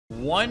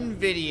One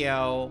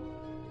video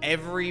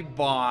every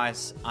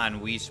boss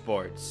on Wii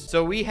Sports.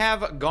 So we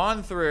have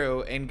gone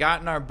through and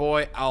gotten our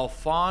boy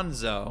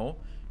Alfonso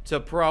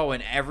to pro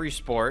in every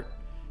sport.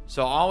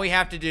 So all we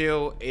have to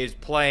do is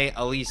play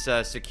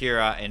Elisa,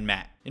 Sakura, and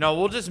Matt. You know,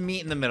 we'll just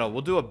meet in the middle.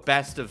 We'll do a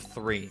best of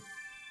 3.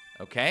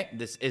 Okay,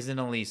 this isn't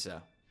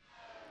Elisa.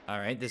 All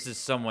right, this is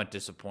somewhat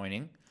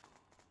disappointing.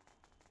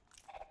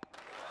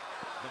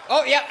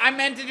 Oh, yeah, I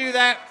meant to do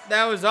that.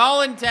 That was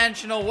all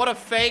intentional. What a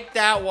fake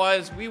that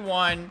was. We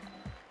won.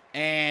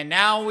 And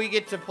now we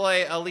get to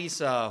play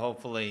Elisa,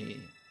 hopefully.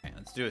 Right,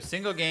 let's do a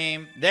single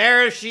game.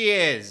 There she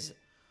is.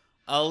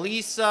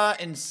 Elisa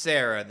and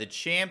Sarah, the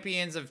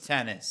champions of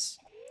tennis.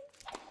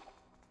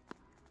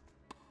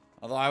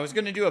 Although I was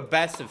going to do a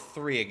best of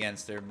 3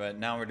 against her, but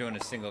now we're doing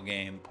a single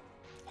game.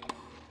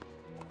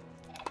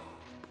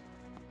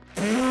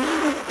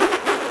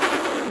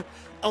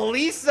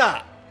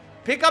 Elisa,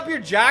 pick up your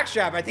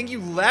jockstrap. I think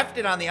you left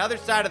it on the other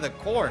side of the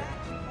court.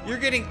 You're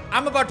getting...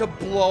 I'm about to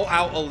blow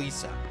out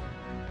Elisa.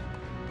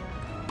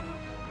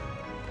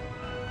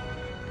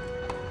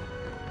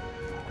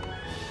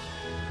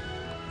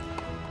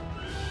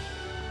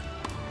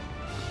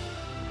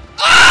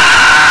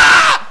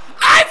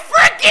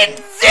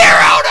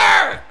 Zeroed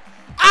her!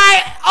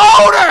 I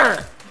owed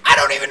her! I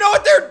don't even know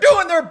what they're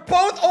doing. They're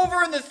both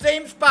over in the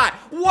same spot.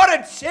 What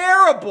a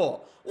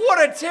terrible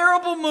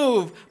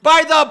move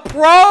by the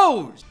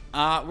pros.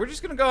 We're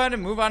just going to go ahead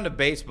and move on to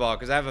baseball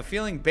because I have a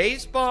feeling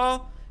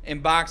baseball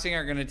and boxing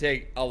are going to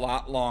take a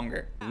lot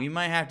longer. We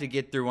might have to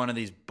get through one of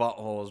these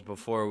buttholes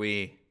before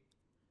we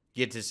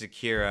get to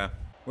Sakura.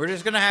 We're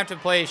just going to have to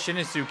play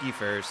Shinizuki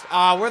first.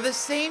 We're the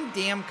same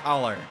damn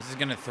color. This is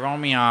going to throw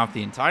me off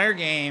the entire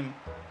game.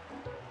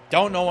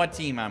 Don't know what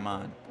team I'm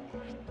on.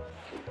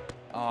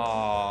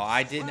 Oh,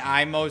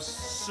 I most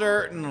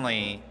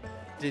certainly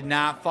did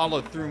not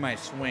follow through my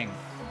swing.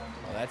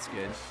 Oh, that's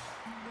good.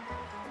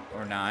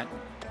 Or not.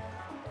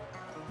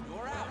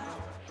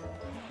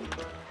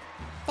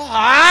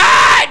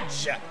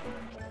 Fudge!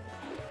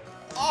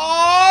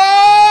 Oh!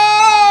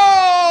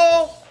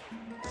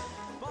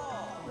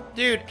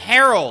 Dude,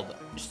 Harold,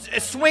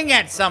 swing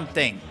at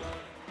something.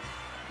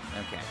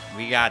 Okay,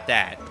 we got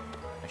that.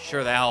 I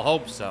sure the hell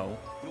hope so.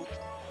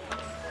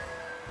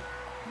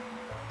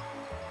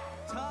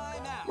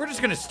 We're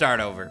just gonna start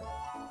over.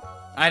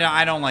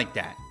 I don't like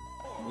that.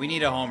 We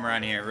need a home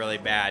run here really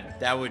bad.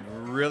 That would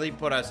really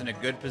put us in a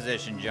good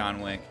position, John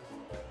Wick.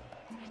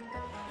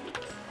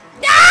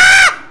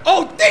 Ah!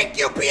 Oh, thank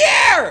you,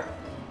 Pierre!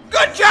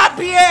 Good job,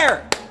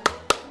 Pierre!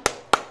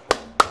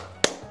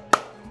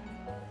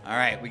 All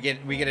right, we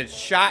get a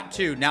shot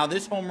too. Now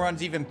this home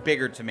run's even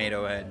bigger,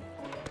 Tomato Head.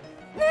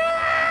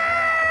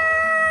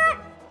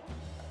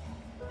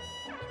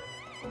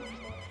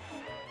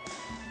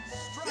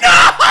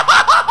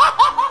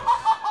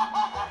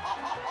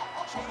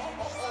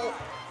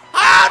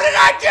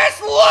 I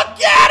just look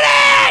at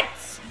it!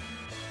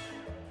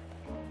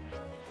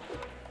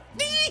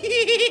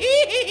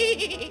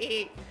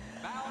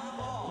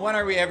 When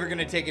are we ever going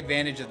to take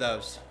advantage of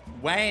those?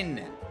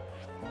 When?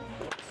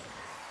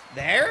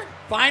 There?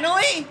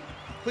 Finally?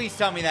 Please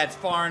tell me that's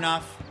far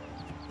enough.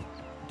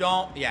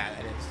 Don't. Yeah,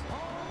 that is.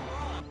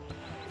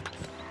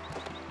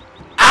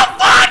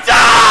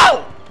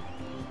 Alfonso!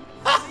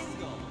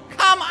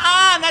 Come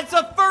on! That's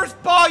the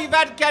first ball you've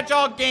had to catch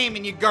all game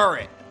and you gur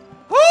it.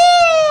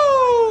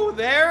 Woo!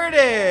 There it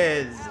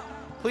is.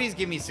 Please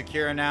give me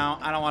Sakura now.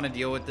 I don't want to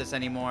deal with this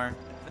anymore.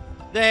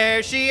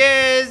 There she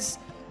is.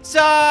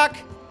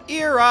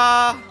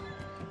 Sakura.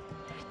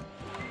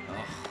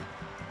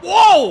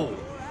 Whoa!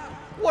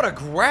 What a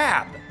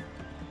grab.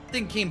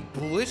 Thing came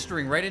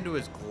blistering right into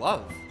his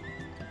glove.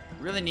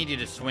 Really need you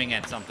to swing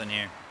at something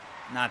here.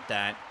 Not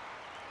that.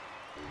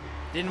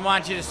 Didn't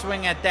want you to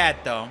swing at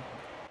that, though.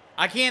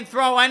 I can't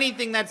throw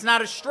anything that's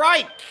not a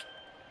strike.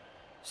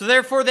 So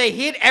therefore, they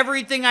hit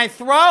everything I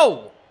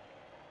throw.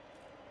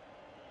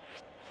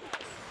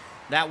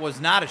 That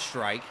was not a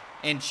strike,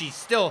 and she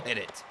still hit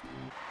it.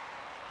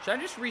 Should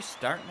I just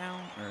restart now,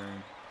 or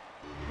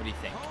what do you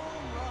think?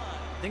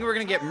 I think we're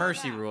going to get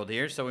mercy ruled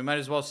here, so we might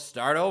as well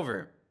start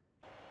over.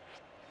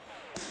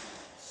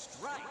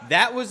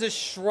 That was a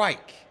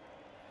strike.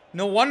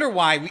 No wonder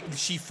why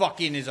she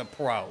fucking is a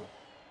pro.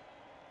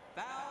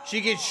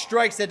 She gets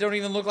strikes that don't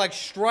even look like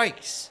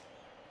strikes.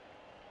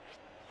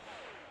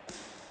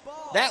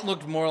 That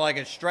looked more like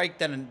a strike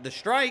than the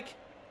strike.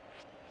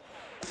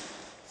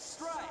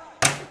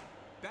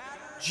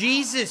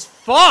 Jesus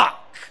fuck!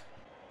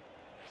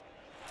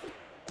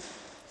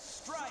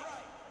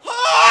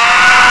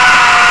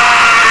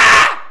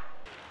 Ah!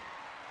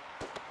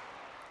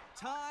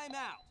 Time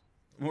out.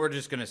 We're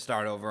just gonna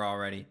start over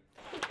already.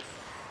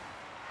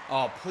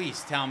 Oh,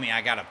 please tell me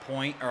I got a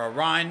point or a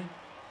run.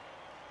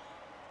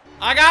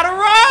 I got a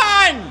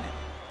run!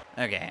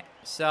 Okay,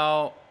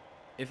 so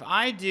if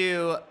I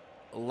do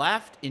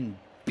left in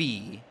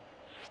B,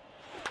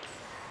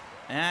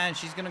 and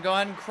she's gonna go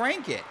ahead and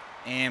crank it,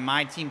 and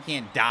my team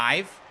can't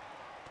dive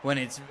when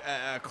it's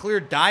a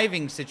clear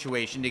diving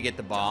situation to get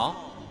the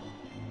ball.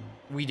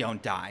 we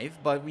don't dive.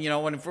 But, you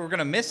know, if we're going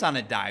to miss on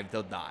a dive,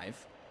 they'll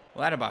dive.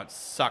 Well, that about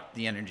sucked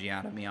the energy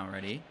out of me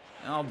already.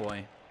 Oh,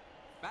 boy.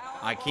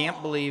 I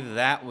can't believe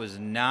that was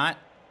not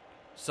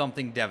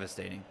something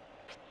devastating.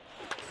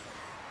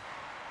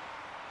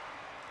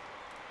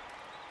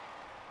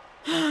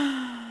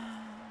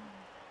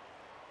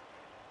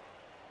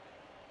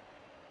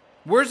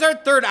 Where's our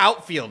third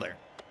outfielder?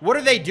 What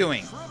are they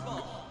doing?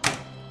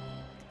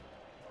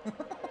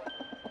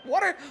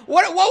 What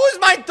was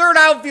my third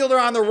outfielder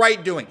on the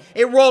right doing?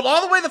 It rolled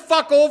all the way the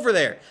fuck over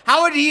there.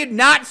 How would he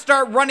not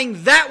start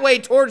running that way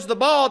towards the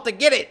ball to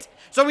get it?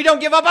 So we don't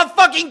give up a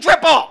fucking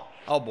triple.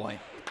 Oh boy.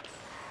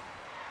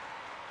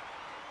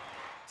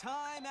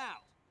 Time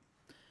out.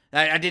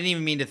 I didn't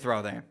even mean to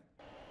throw there.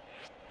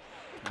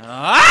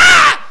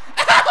 Ah!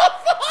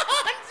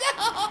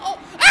 Alfonso!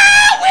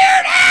 Ah,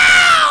 Weird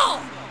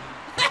Al!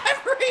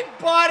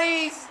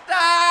 Everybody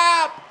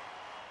stop!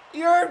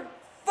 You're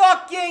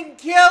fucking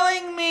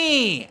killing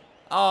me!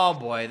 Oh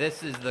boy,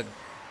 this is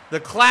the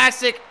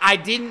classic I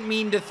didn't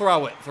mean to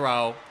throw it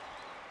throw.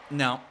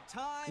 No.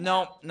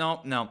 No, no,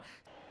 no.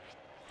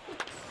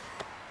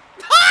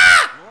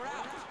 Ah!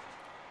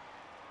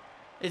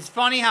 It's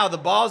funny how the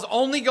balls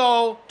only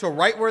go to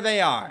right where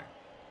they are.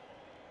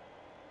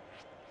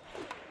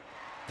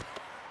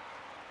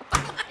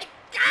 Oh my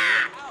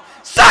God!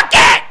 Suck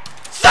it!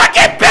 Suck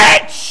it,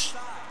 bitch!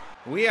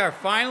 We are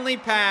finally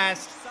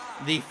past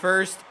the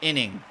first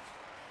inning.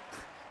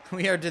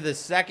 We are to the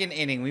second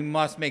inning. We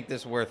must make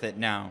this worth it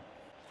now.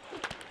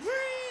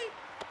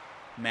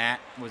 Matt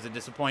was a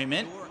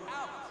disappointment.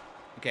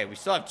 Okay, we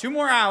still have 2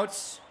 more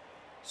outs.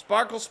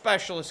 Sparkle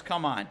Specialist,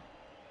 come on.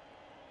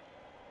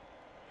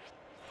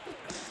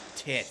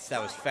 Tits,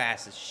 that was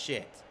fast as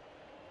shit.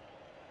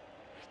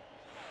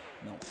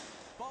 No.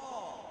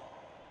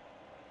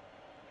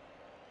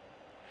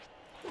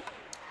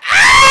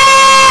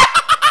 I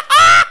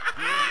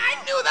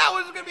knew that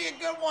was gonna be a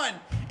good one,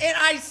 and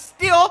I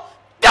still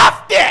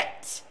duffed it.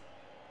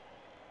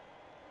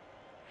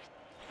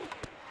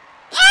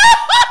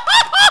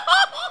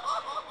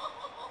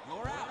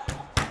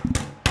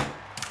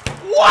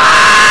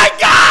 Why,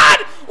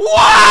 God?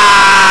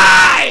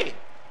 Why?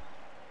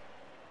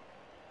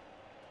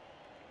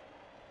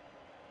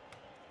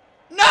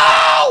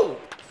 No!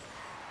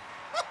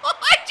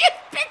 I just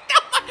picked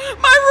up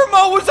my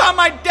remote was on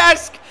my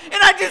desk, and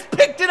I just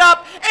picked it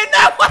up, and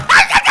that was,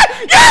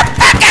 you're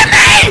picking me!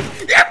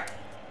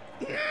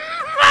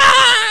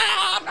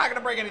 I'm not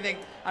gonna break anything.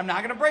 I'm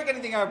not gonna break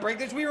anything. I'll break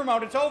this Wii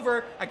remote. It's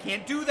over. I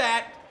can't do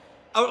that.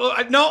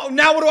 No,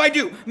 now what do I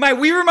do? My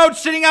Wii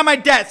remote's sitting on my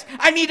desk.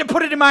 I need to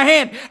put it in my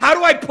hand. How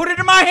do I put it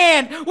in my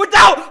hand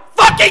without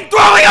fucking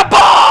throwing a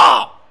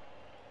ball?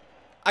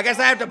 I guess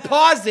I have to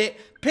pause it,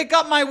 pick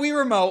up my Wii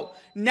remote.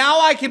 Now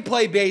I can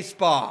play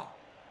baseball.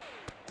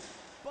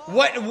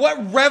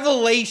 What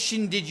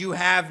revelation did you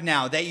have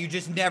now that you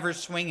just never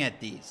swing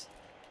at these?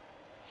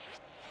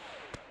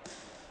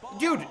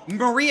 Dude,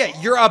 Maria,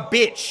 you're a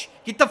bitch.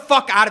 Get the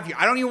fuck out of here.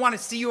 I don't even want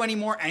to see you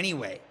anymore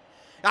anyway.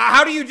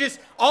 How do you just,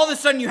 all of a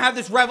sudden you have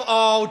this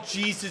oh,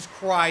 Jesus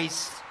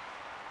Christ.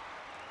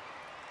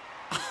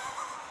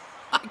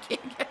 I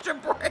can't catch a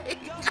break.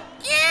 I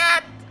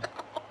can't.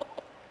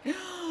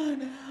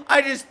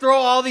 I just throw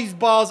all these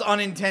balls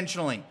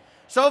unintentionally.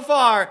 So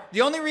far, the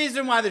only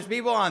reason why there's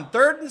people on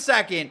 3rd and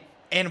 2nd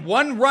and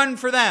 1 run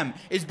for them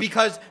is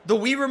because the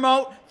Wii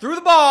remote threw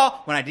the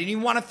ball when I didn't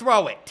even want to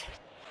throw it.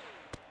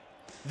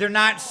 They're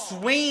not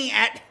swinging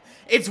at,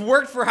 it's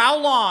worked for how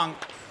long?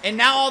 And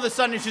now all of a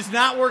sudden it's just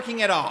not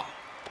working at all.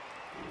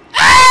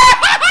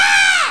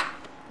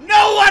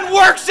 No one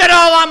works at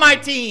all on my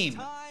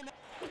team.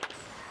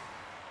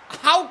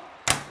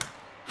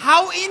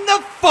 How in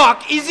the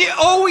fuck is it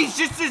always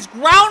just this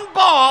ground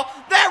ball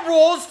that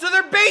rolls to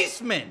their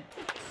basement?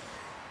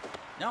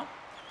 No.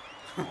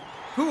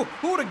 Who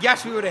would have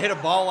guessed we would have hit a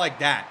ball like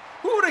that?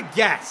 Who would have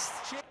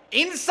guessed?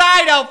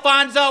 Inside,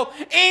 Alfonso.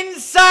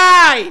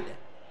 Inside.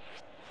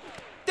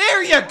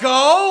 There you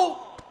go.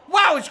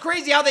 Wow, it's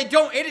crazy how they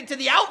don't hit it to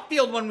the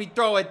outfield when we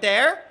throw it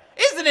there.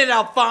 Isn't it,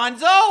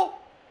 Alfonso?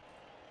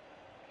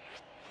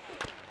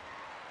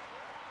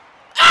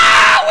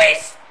 Ah, we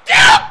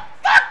still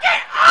fuck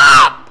it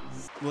up!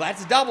 Well,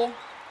 that's a double.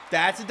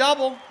 That's a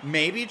double.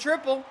 Maybe a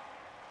triple.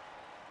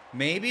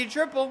 Maybe a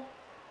triple.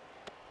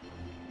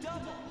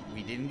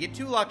 We didn't get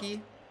too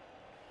lucky.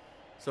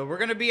 So we're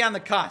going to be on the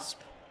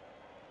cusp.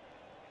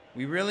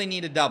 We really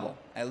need a double.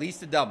 At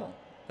least a double.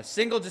 A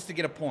single just to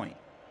get a point.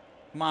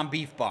 Come on,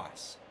 Beef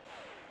Boss.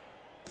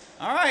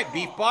 All right,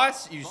 Beef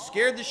Boss, you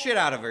scared the shit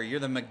out of her. You're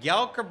the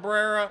Miguel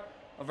Cabrera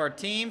of our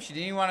team. She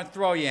didn't even want to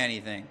throw you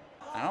anything.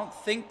 I don't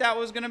think that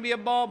was going to be a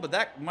ball, but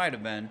that might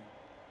have been.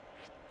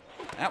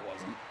 That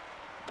wasn't.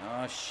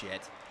 Oh,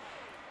 shit.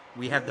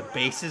 We have the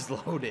bases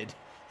loaded.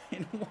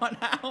 In 1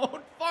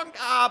 out. Funk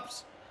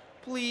Ops.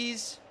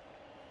 Please.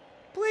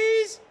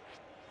 Please.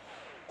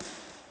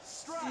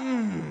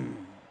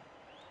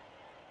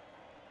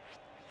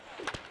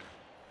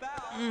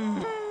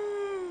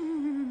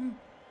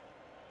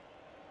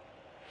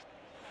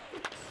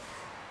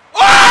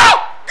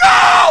 Oh!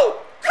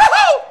 Go! Go!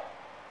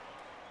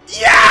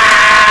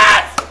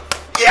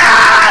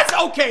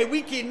 Okay,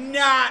 we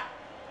cannot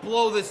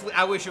blow this.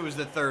 I wish it was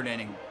the third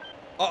inning.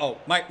 Uh-oh.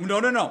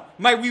 No.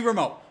 My Wii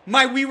Remote.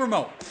 My Wii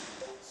Remote.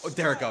 Oh,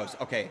 there it goes.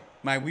 Okay.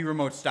 My Wii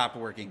Remote stopped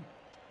working.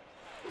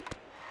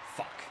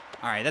 Fuck.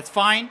 All right, that's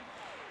fine.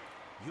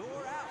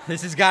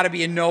 This has got to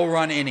be a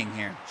no-run inning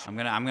here. I'm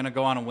gonna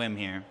go on a whim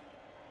here.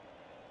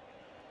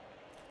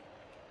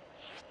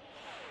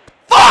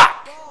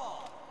 Fuck!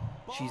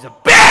 She's a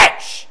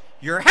bitch!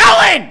 You're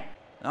Helen!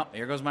 Oh,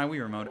 here goes my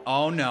Wii Remote.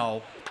 Oh,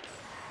 no.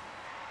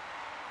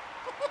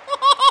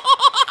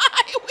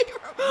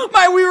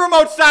 My Wii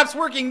Remote stops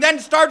working, then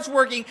starts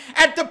working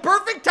at the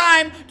perfect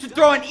time to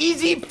throw an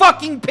easy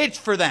fucking pitch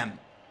for them.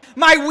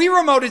 My Wii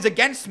Remote is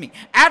against me.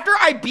 After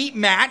I beat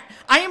Matt,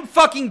 I am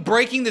fucking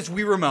breaking this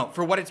Wii Remote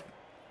for what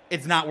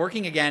it's not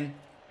working again.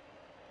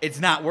 It's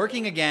not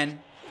working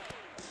again.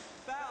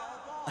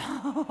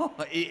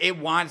 It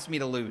wants me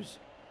to lose.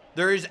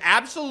 There is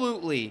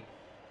absolutely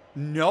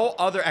no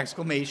other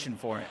explanation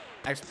for it.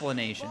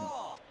 Explanation.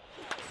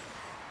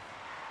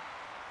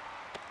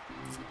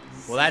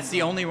 Well, that's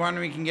the only run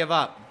we can give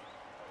up.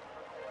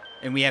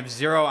 And we have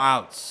 0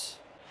 outs.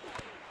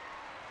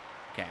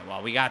 Okay,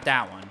 well, we got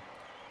that one.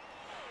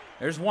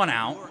 There's 1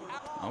 out.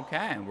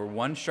 Okay, we're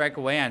 1 strike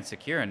away on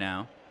Sakura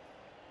now.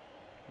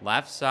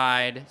 Left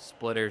side,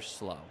 splitter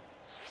slow.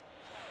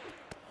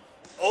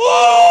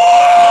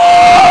 Oh!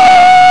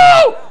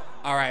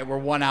 All right, we're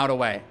 1 out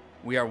away.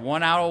 We are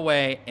 1 out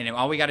away, and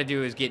all we got to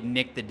do is get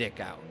Nick the Dick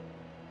out.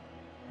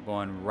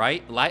 Going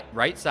right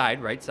side,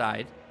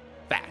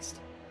 fast.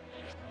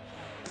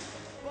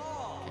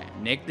 Okay,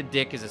 Nick the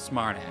Dick is a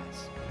smart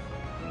ass.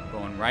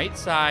 Going right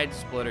side,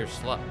 splitter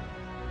slow.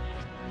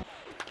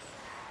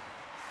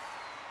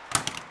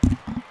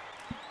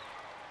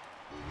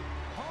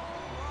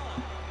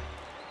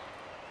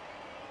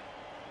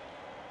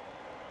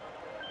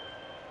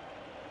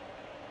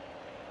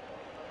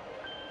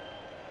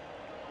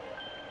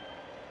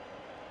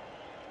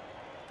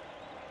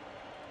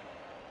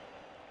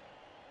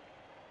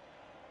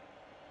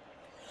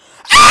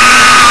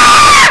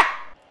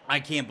 I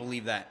can't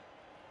believe that.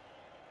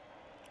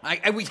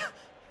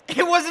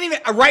 It wasn't even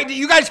right.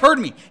 You guys heard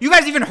me. You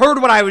guys even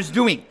heard what I was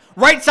doing.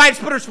 Right side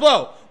splitter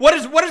slow. What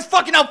does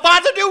fucking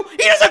Alfonso do? He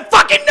doesn't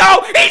fucking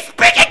know. He's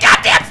speaking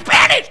goddamn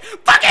Spanish.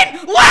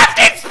 Fucking left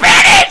in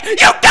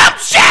Spanish. You dumb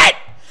shit.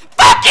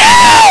 Fuck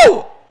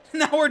you.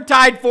 Now we're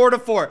tied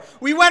 4-4.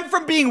 We went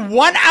from being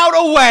 1 out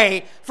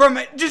away from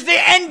just the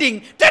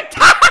ending to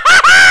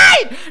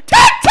tied.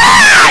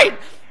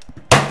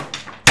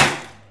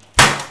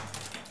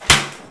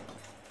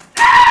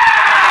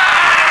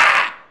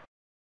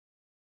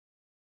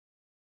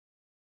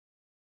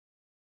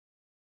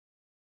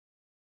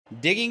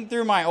 Digging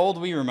through my old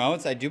Wii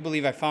remotes, I do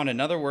believe I found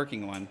another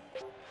working one.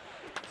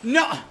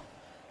 No!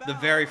 The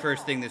very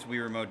first thing this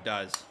Wii remote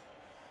does.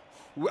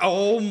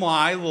 Oh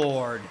my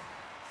lord.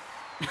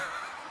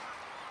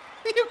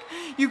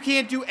 You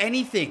can't do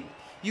anything.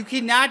 You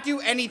cannot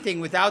do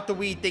anything without the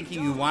Wii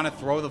thinking you want to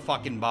throw the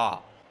fucking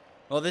ball.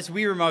 Well, this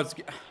Wii remote's...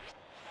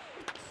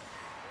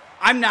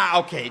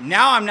 Okay,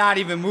 now I'm not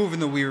even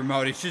moving the Wii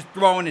remote. It's just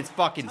throwing its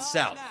fucking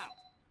self.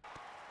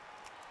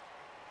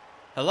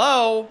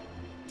 Hello?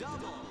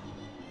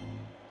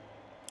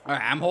 All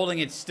right, I'm holding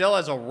it still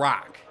as a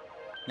rock.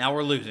 Now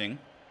we're losing.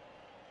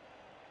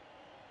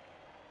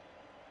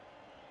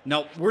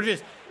 No, we're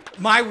just...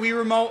 My Wii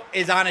remote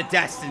is on a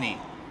destiny.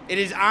 It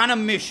is on a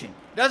mission.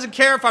 Doesn't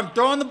care if I'm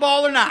throwing the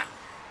ball or not.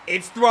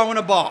 It's throwing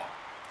a ball.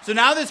 So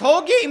now this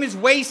whole game is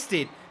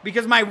wasted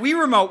because my Wii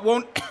remote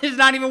is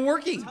not even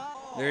working.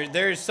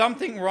 There's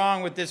something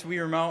wrong with this Wii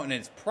remote, and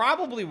it's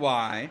probably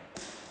why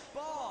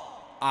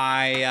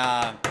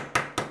I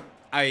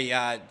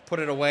put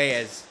it away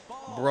as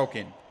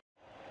broken.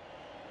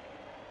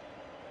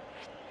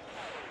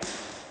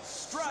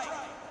 Strike.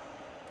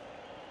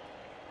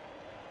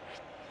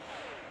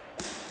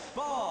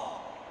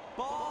 Ball.